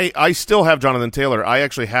 I still have Jonathan Taylor. I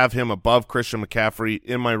actually have him above Christian McCaffrey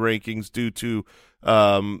in my rankings due to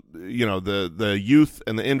the youth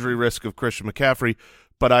and the injury risk of Christian McCaffrey.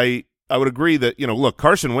 But I would agree that, look,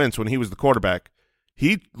 Carson Wentz, when he was the quarterback,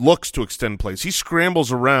 he looks to extend plays. He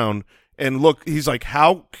scrambles around and he's like,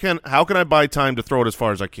 how can I buy time to throw it as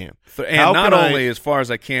far as I can? And not only as far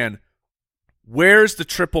as I can, where's the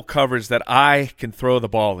triple coverage that I can throw the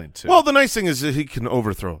ball into? Well, the nice thing is that he can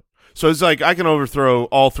overthrow it. So it's like I can overthrow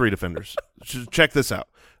all 3 defenders. Check this out.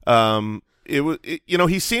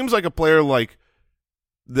 He seems like a player like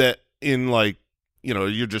that in like,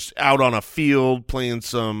 you're just out on a field playing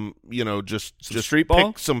some, just street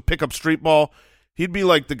ball, pick up street ball. He'd be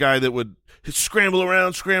like the guy that would scramble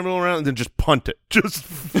around, and then just punt it. Just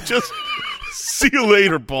see you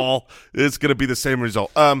later, ball. It's going to be the same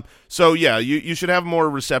result. So yeah, you should have more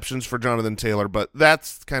receptions for Jonathan Taylor, but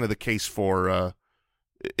that's kind of the case for.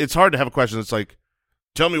 It's hard to have a question that's like,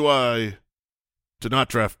 tell me why to not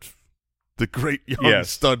draft the great young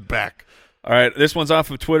stud back. All right, this one's off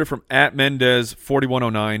of Twitter from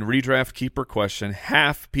 @Mendez4109. Redraft keeper question,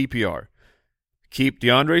 half PPR. Keep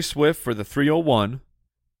DeAndre Swift for the 301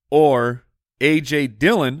 or A.J.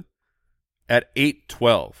 Dillon at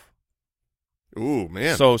 812. Ooh,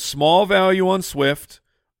 man. So small value on Swift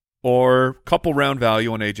or couple round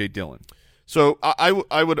value on A.J. Dillon. So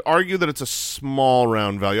I would argue that it's a small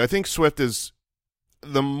round value. I think Swift is –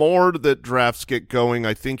 the more that drafts get going,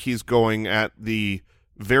 I think he's going at the –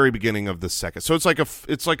 very beginning of the 2nd. So it's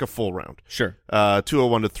like a full round. Sure.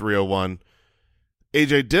 201 to 301.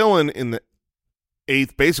 A.J. Dillon in the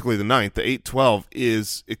 8th, basically the 9th, the 812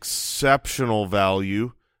 is exceptional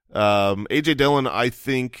value. A.J. Dillon, I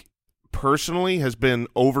think, personally has been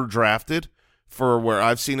overdrafted for where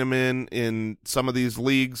I've seen him in some of these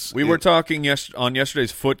leagues. We were talking on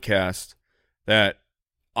yesterday's Footcast that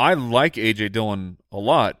I like A.J. Dillon a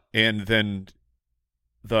lot, and then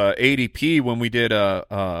the ADP when we did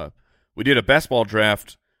a best ball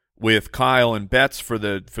draft with Kyle and Betts for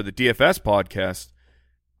the DFS podcast,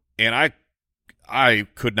 and I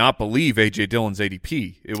could not believe A.J. Dillon's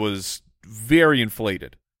ADP. It was very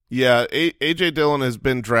inflated. Yeah, A.J. Dillon has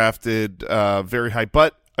been drafted very high,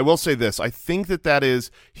 but I will say this: I think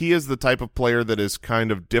he is the type of player that is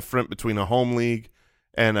kind of different between a home league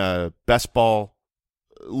and a best ball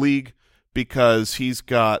league because he's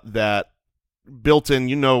got that built-in,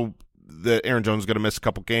 that Aaron Jones is going to miss a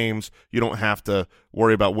couple games. You don't have to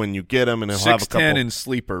worry about when you get him, and he'll have a couple. 610 in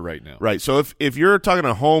sleeper right now. Right. So if you're talking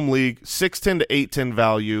a home league, 610 to 810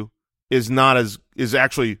 value is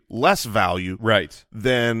actually less value, right,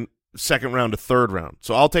 than 2nd round to 3rd round.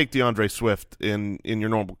 So I'll take DeAndre Swift in your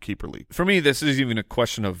normal keeper league. For me, this isn't even a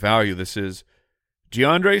question of value. This is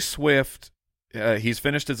DeAndre Swift. He's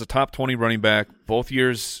finished as a top 20 running back both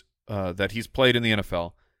years that he's played in the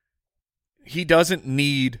NFL. He does not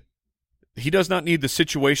need the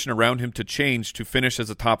situation around him to change to finish as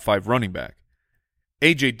a top 5 running back.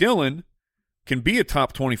 A.J. Dillon can be a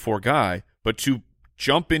top 24 guy, but to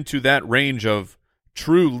jump into that range of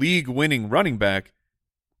true league-winning running back,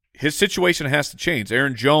 his situation has to change.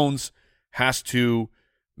 Aaron Jones has to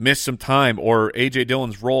miss some time, or A.J.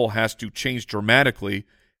 Dillon's role has to change dramatically,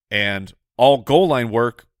 and all goal line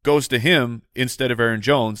work goes to him instead of Aaron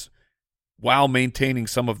Jones, while maintaining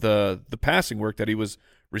some of the passing work that he was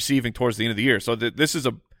receiving towards the end of the year. So this is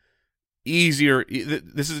an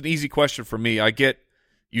easy question for me. I get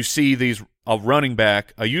you see a useful running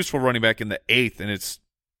back in the 8th, and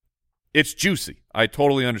it's juicy. I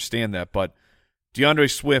totally understand that, but DeAndre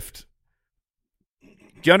Swift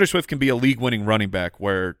can be a league-winning running back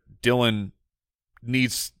where Dillon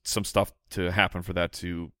needs some stuff to happen for that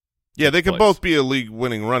to they could both be a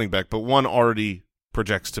league-winning running back, but one already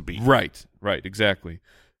projects to be. Right, exactly.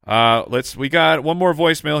 We got one more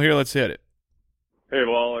voicemail here. Let's hit it. Hey,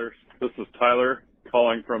 Ballers. This is Tyler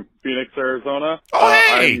calling from Phoenix, Arizona. Oh,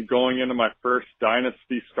 hey! I'm going into my first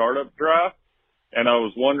Dynasty startup draft, and I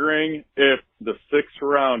was wondering if the 6th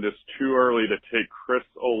round is too early to take Chris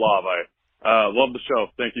Olave. Love the show.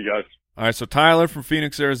 Thank you, guys. All right, so Tyler from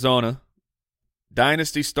Phoenix, Arizona.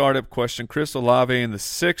 Dynasty startup question, Chris Olave in the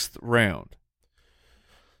 6th round.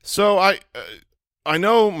 So I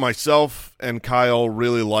know myself and Kyle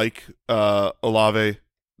really like Olave.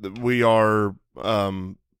 We are,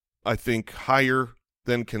 I think, higher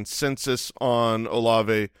than consensus on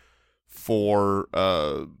Olave for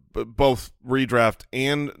both redraft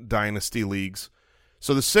and dynasty leagues.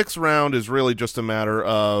 So the 6th round is really just a matter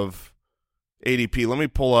of ADP. Let me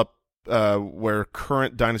pull up where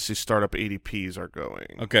current dynasty startup ADPs are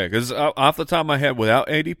going. Okay, because off the top of my head, without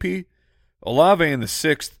ADP, Olave in the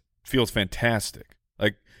 6th feels fantastic.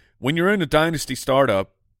 Like, when you're in a dynasty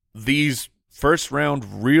startup, these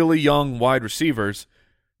first-round really young wide receivers,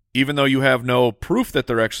 even though you have no proof that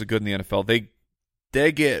they're actually good in the NFL,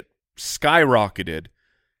 they get skyrocketed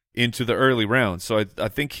into the early rounds. So I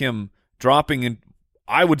think him dropping in,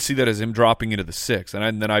 I would see that as him dropping into the 6th,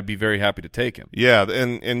 and then I'd be very happy to take him. Yeah,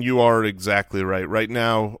 and you are exactly right. Right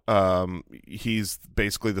now, he's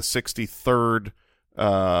basically the 63rd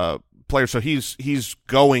player, so he's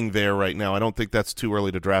going there right now. I don't think that's too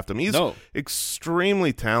early to draft him. He's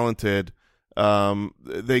extremely talented.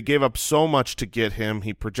 They gave up so much to get him.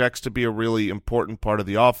 He projects to be a really important part of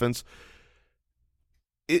the offense.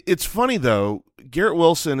 It's funny, though, Garrett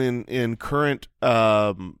Wilson in current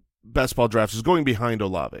best ball drafts is going behind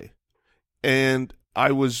Olave. And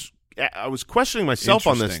I was questioning myself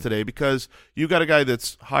on this today because you got a guy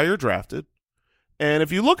that's higher drafted. And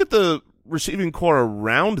if you look at the receiving core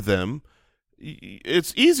around them,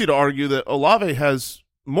 it's easy to argue that Olave has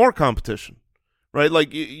more competition, right?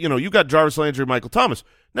 Like, you got Jarvis Landry and Michael Thomas.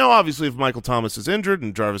 Now, obviously, if Michael Thomas is injured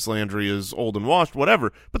and Jarvis Landry is old and washed,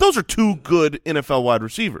 whatever, but those are two good NFL wide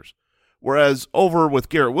receivers. Whereas over with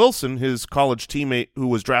Garrett Wilson, his college teammate who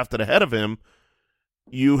was drafted ahead of him,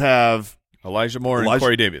 you have Elijah Moore and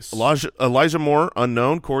Corey Davis. Elijah Moore,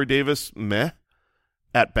 unknown. Corey Davis, meh.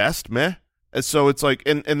 At best, meh. And so it's like,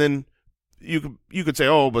 and then you could say,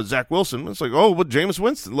 oh, but Zach Wilson. It's like, oh, but Jameis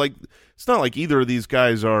Winston. Like, it's not like either of these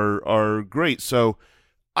guys are great. So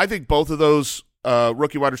I think both of those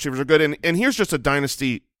rookie wide receivers are good. And here's just a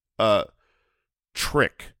dynasty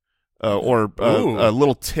trick or a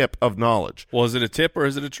little tip of knowledge. Well, is it a tip or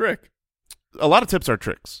is it a trick? A lot of tips are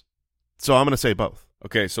tricks. So I'm going to say both.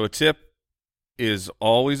 Okay, so a tip is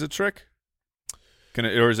always a trick?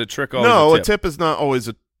 Or is a trick always a tip? No, a tip is not always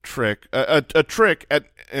a trick. A trick,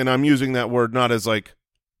 and I'm using that word not as like,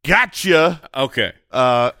 gotcha. Okay.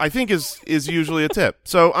 I think is usually a tip.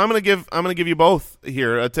 So I'm gonna give you both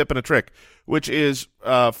here, a tip and a trick, which is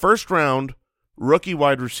first round rookie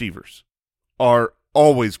wide receivers are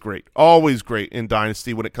always great in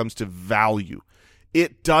Dynasty when it comes to value.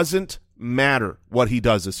 It doesn't matter what he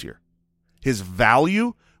does this year. His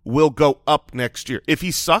value will go up next year. If he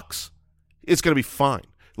sucks, it's going to be fine.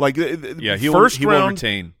 Like, he will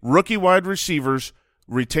retain. Rookie wide receivers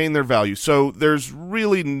retain their value. So there's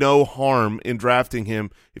really no harm in drafting him.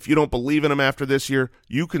 If you don't believe in him after this year,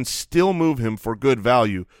 you can still move him for good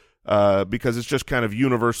value because it's just kind of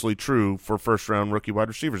universally true for first-round rookie wide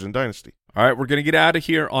receivers in Dynasty. All right, we're going to get out of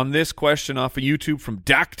here on this question off of YouTube from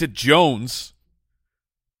Dr. Jones.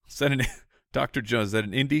 Is that Dr. Jones, is that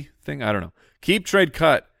an indie thing? I don't know. Keep, trade,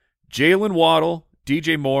 cut. Jalen Waddle,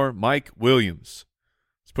 DJ Moore, Mike Williams.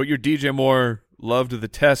 Let's put your DJ Moore love to the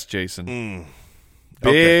test, Jason.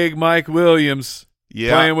 Big Mike Williams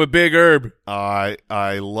playing with Big Herb. I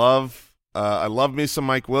love me some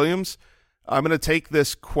Mike Williams. I'm going to take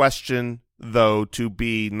this question, though, to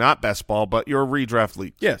be not best ball, but your redraft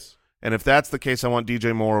league. Yes. And if that's the case, I want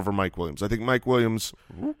DJ Moore over Mike Williams. I think Mike Williams'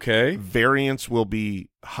 variance will be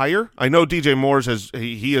higher. I know DJ Moore's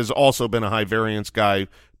he has also been a high variance guy,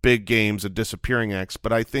 big games and disappearing acts,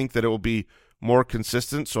 but I think that it will be more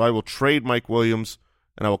consistent. So I will trade Mike Williams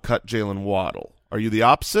and I will cut Jalen Waddle. Are you the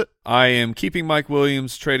opposite? I am keeping Mike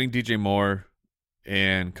Williams, trading DJ Moore,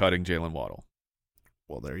 and cutting Jalen Waddle.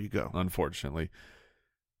 Well, there you go. Unfortunately.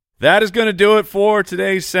 That is going to do it for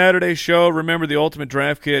today's Saturday show. Remember, the Ultimate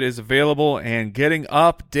Draft Kit is available and getting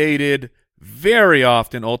updated very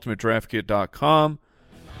often, ultimatedraftkit.com.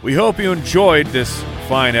 We hope you enjoyed this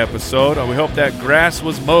fine episode. We hope that grass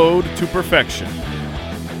was mowed to perfection.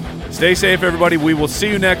 Stay safe, everybody. We will see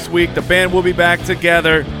you next week. The band will be back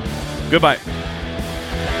together. Goodbye.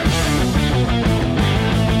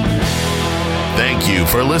 Thank you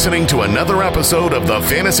for listening to another episode of the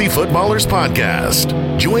Fantasy Footballers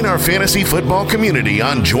Podcast. Join our fantasy football community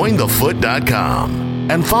on jointhefoot.com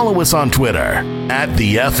and follow us on Twitter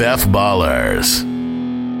 @TheFFBallers.